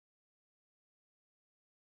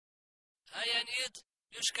هيا نيض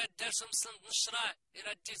يوش كدارسو مسند نشرع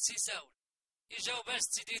يرديد سيساول يجاوب باش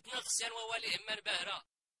تزيديت نقص يان وواليه من بهرة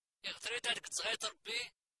يغتريت هادك تزغيت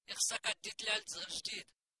ربي يخصك هادي تلال تزغر جديد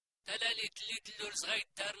تلالي تلي تلول زغيت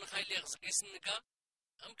دار نخلي غزق يسنكا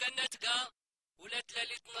أمكن نتقا ولا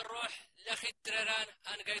تلاليت نروح لاخي التراران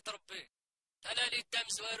أنقايت ربي تلالي تام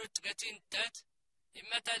زوارو تقاتين الدات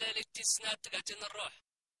إما تلالي تيسنات تقاتين الروح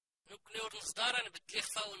نكنور نصدارا نبدلي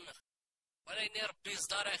خفاونخ ولا إني ربي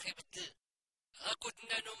صدارا يخي بدل هاكود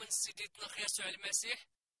نانو من سيديتنا يسوع المسيح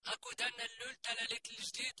هاكود أنا اللول تلاليت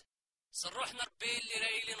الجديد صروحنا ربي اللي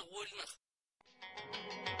رايلين غولنخ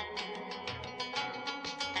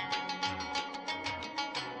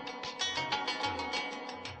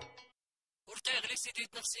ورتا يغلي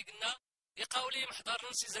سيديتنا خسيقنا يقاولي محضر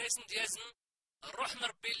نسي زريسن ديازن الروح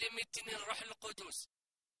نربي اللي ميتيني الروح القدوس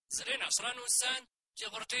زرين 10 نوسان جي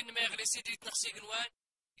غرتين ما يغلي سيديتنا خسيقنوان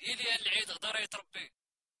يلي العيد غدارا يتربي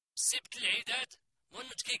سبت العيدات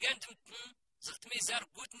ونت كي كانت متن زغت ميزار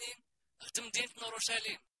قوتنين غت مدينة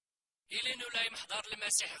اورشليم إلي نولاي محضر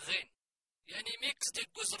المسيح غين يعني ميكس ديك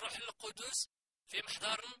جوز الروح القدس في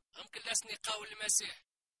محضرن ممكن لاسني قاول المسيح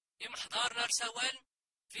في محضرنا رسوال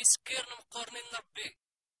في سكير مقورنين نربي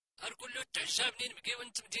هر كله تعجبني نبقي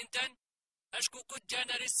وانت مدينتان اشكو كود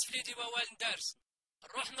جانا ريس فليدي ووال ندارس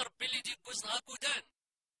الروح نربي اللي ديك جوز نهاكودان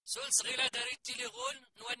سول صغيرة داريتي لي غول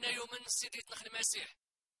نوانا يومن سيديت نخل المسيح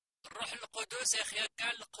الروح القدس يا اخي كان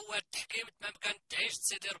القوة التحكيم تمام كانت تعيش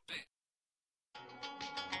سيدي ربي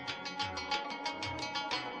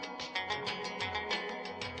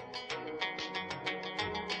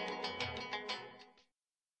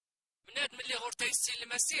من اللي غورتا يسي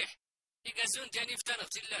المسيح يقازون دياني فتان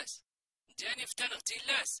اغتلاس دياني فتان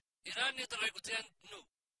اغتلاس إيراني دريقو ديان دنو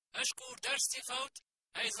أشكور دارس تيفاوت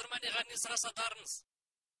هاي زرماني غاني سراسة دارنس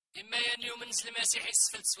إما يان يوم نس المسيح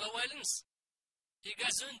يسفل سوالنس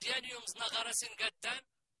يقازون ديان يوم زنا غراسين قدان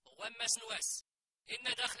وما سنواس إن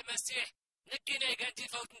داخل المسيح نكينا يقان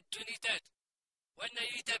تيفاوت الدونيتات وانا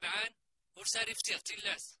يتابعان ورساري فتي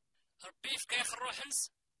اغتلاس ربي فكايخ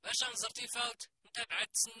الروحنس باش انظر تيفاوت نتابع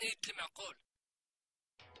تسنيت المعقول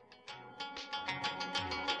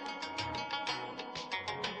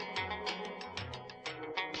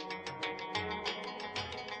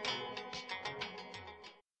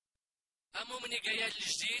امو مني قايا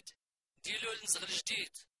الجديد ديلو النزغ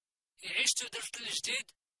الجديد يعيشتو درت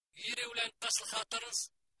الجديد يري ولا نتصل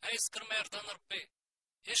خاطرنس هيسكر ما يرضان ربي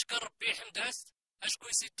يشكر ربي حمداس اشكو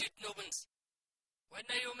يسيتيت نوبنس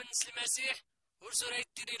وانا يوم نس المسيح ورسو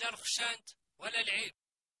يديري لا الخشانت ولا العيب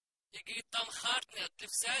يجي يطام خارت نغد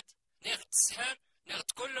الفساد نغد السحر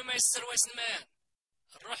نغد كل ما يسر واسمان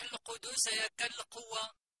الروح القدوس هي كان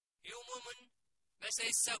القوة يوم من ما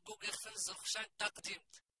سيساقو يخفن الخشان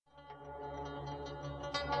تقديمت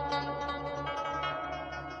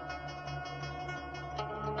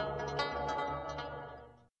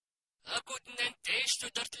هاكودنا نتعيش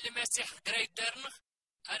تدرت المسيح قراي دارنخ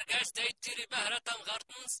أرقاس دايتيري بهراتم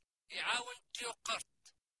غارتنس يعاون تيوقرت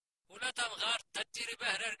ولا تام غارت دايتيري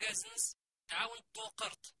بهر أرقاسنس تعاون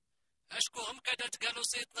توقرت أشكو هم كدا تقالو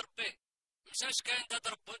سيد نربي مشاش كاين دا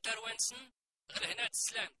ضربون تروانسن غير هنا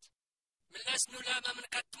تسلامت من ناس نولا من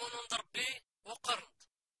كتمون نضربي وقرنت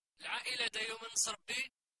العائلة دا يوم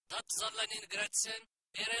نصربي دا تظلني نقراتسن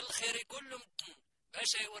ديري الخير كله مدن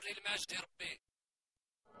باش يوري الماجد ربي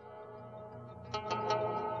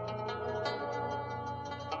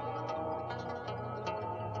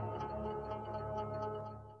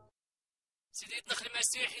سيديتنا خل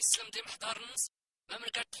المسيح يسلم دي محضرنس ما من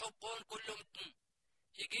كتحبون كله مدن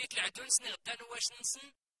يجيت العدونس نغدان واش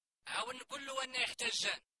نسن عاون كله وانا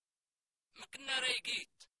يحتاجان مكنا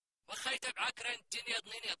رايقيت واخا يتابعك راه الدنيا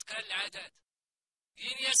ضنين يذكر العادات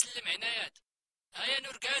ين يسلم عنايات هيا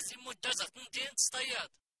نرقاز يموت دازغت ندين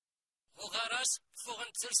تصطياد هو غراس فوق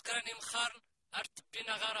نتسرس كراني مخارن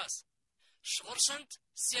ارتبينا غراس شغرسنت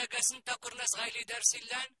سياقاسن تاكر ناس غايلي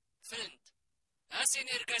دارسيلان فلنت هاسين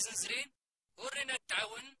يرقاز نزرين ورينا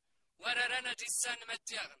التعاون ورا رانا ديسان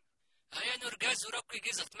متياغن هيا نرقاز وراكو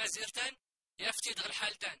يقيزغت مازيرتان يفتي دغ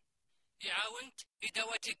الحالتان يعاونت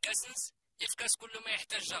إدواتي كاسنس يفكاس كل ما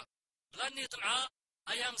يحتاجها لاني طمعا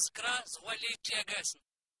أيام ذكرى زغوالي تياقاسن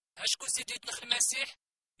أشكو سيديت نخل المسيح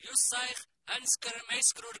يصايخ أنسكر ما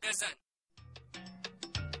يسكرو رقازان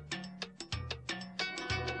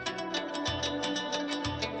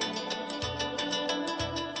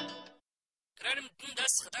كران مدن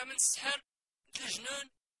داس خدام السحر الجنون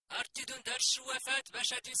أرتدون دار الشوافات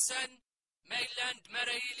باش هاديسان ما إلا عند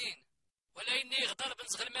مرايلين ولا إني غدر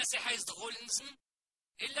بنزغ المسيح يزدغول نسن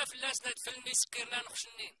إلا فلاس ندفلني سكرنا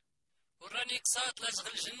نخشنين وراني كساط لا زغ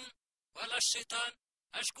الجن ولا الشيطان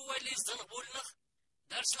أشكو اللي يزدغ بولنخ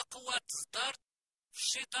دارس القوات تصدرت في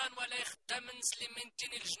الشيطان ولا يخدم الناس اللي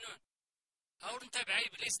منتين الجنون او نتابع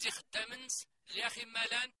ابليس دي خدام الناس اللي اخي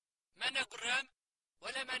مالان ما انا قرام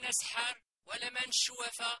ولا ما انا سحار ولا ما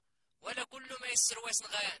نشوفه ولا كله ما يسرواس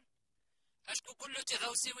نغيان اشكو كله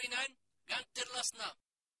تيغاوسي وينان كان تير لاصنا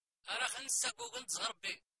اراخ نساكو كنت صغر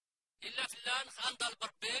بي الا فلان غنضل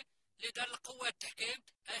بربي اللي دار القوة التحكيم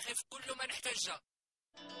ايخيف كله ما نحتاجها.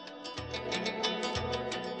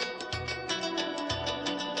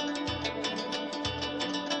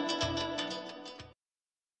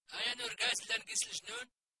 ايا نورقاس لا نقيس الجنون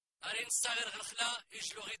اري نستغير غلخلا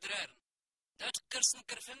يجلو غي درارن دا تكرس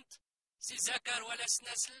نكرفنت سي زكار ولا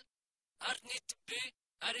سناسل ارتني تبي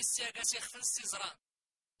اري السياقا سيخفن سي زران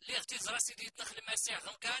اللي اختي زرا سيدي يتنخل المسيح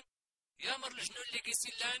غنكان يامر الجنون اللي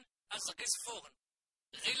كيسيلان ازقيس فوغن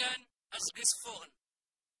غيلان ازقيس فوغن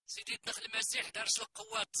سيدي يتنخل المسيح دارش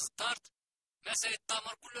القوات تصدارت ما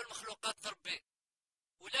سيطامر كل المخلوقات ربي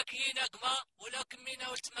ولا كينا قما ولا كمينا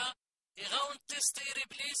ولتما يغاون تيستير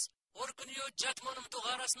ابليس وركن يوت جات من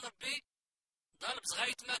متغارس نربي ضرب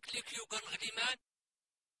زغايت ماكليك يوغن غليمان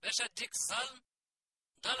باش اديك الظلم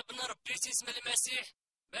ضرب نربي اسم المسيح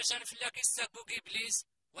باش نفلاك يساكوك ابليس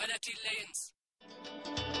ولا تيلا ينس.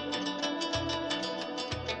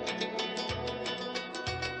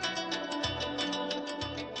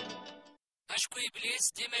 اشكو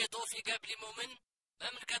ابليس ديما يضوفي قبل مؤمن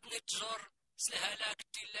ما من كاتني تجور سلهلاك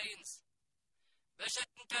تيلا ينس باش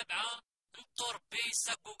تنتابعه نطور بي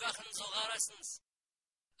ساكوكا خنزو غارسنس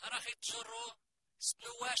راخي تجرو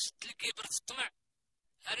ستنواش تلقي برد الطمع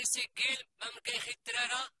هاري سيكيل ما مكايخي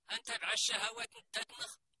الترارة انتابع الشهوات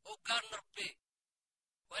نتاتنخ وكار نربي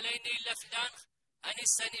وليني الا فلانخ اني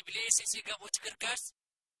ساني بليس يسيقابو تكركاس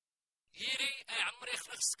يري اي عمري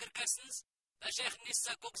خلق سكركاسنس باش يخني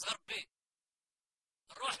ساكوك زغربي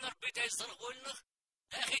نروح نربي تايز زنغولنخ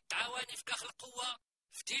اخي تعاواني في كاخ القوة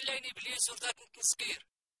فتيليني بليس ورتاك نتنسكير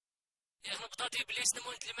يغنى بطاطي بليس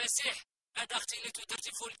نمونت المسيح هذا اختي اللي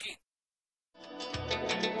تدرتي فولكين.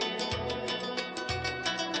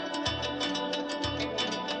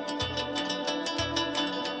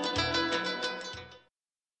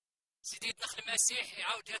 سيدي تنخل المسيح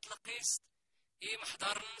يعاود يطلقيس اي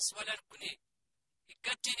محضر النس ولا نكوني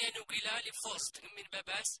يكاتيني انو قيلا لي فوسط من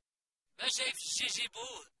باباس باش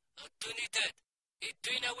يجيبوه غدوني تاد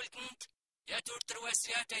يدوينا ولتنت يا تور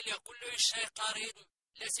ترواسيات اللي كله يشاي قاريض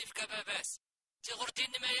لا سيف كباباس تغرتي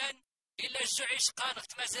نميان إلا الجوع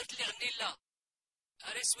يشقانق ما زلت اللي غني لا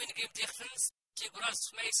أريس وين قيم تيخفنس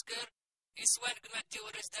تيقراس ما يسكر يسوان قما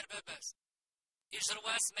تيوريس دار باباس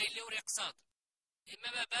يجرواس ما يلي وري قصاد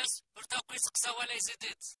إما باباس برتاقو يسقسا ولا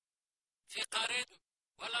يزيدت في قاريض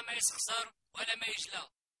ولا ما يسخسر ولا ما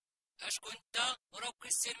يجلا أشكو انت وراكو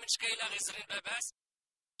يسير من شكايلا غيزرين باباس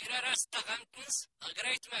إرا راس تغامتنس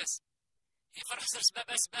غقرايت ماس يفرح سرس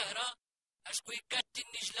باباس باهرة أشكو يكاتي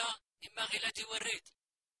النجلة إما غيلاتي وريت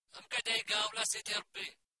أم كدايقا ولا سيدي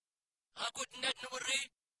ربي هاكو تناد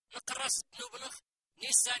نوري نقراس تنوبنخ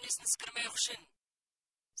نيس نسكر ما يخشن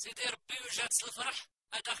سيدي ربي وجات الفرح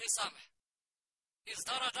أداخي سامح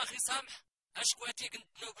إصدار أداخي سامح أشكو أتيق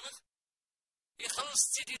نوبنخ يخلص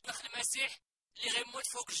سيدي تنخل المسيح اللي غيموت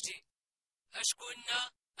فوق جدي أشكو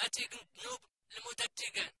إنا أتيق نوب المدة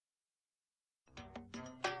تيقان.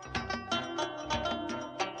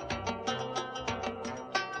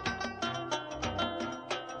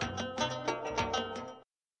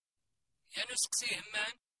 سقسي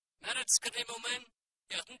همان ما تسكرني مومن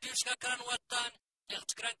يغتنديوش كاكران وطان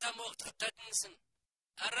يغتكران تامو غتغتات نسن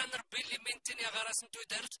أران ربي اللي منتين يا غراس نتو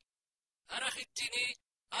درت أرا خيتيني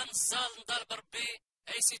أنصال نضال بربي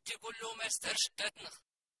أي سيدي كلو ما استرش داتنخ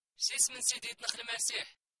سيس من سيدي تنخ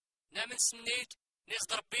المسيح نامن سمنيت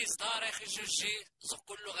نيخد ربي صدار يخي جوجي زق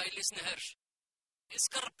كلو غايلي سنهرش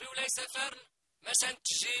يسكر ربي ولا يسافرن ما شان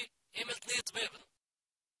تجي يملتني طبيبن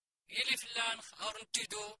يلي فلانخ أو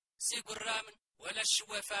نتيدو سيقو الرامن ولا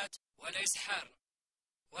الشوافات ولا يسحارن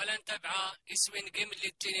ولا نتبعا يسوين قيم اللي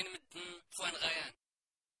التنين مدن فوان غيان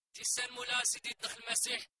تيسان مولا سيدي تنخ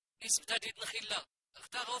المسيح يسبدا دي تنخ الله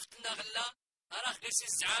اختاغوفتنا غلا أراخ قيسي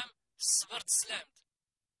الزعام الصبر تسلامت.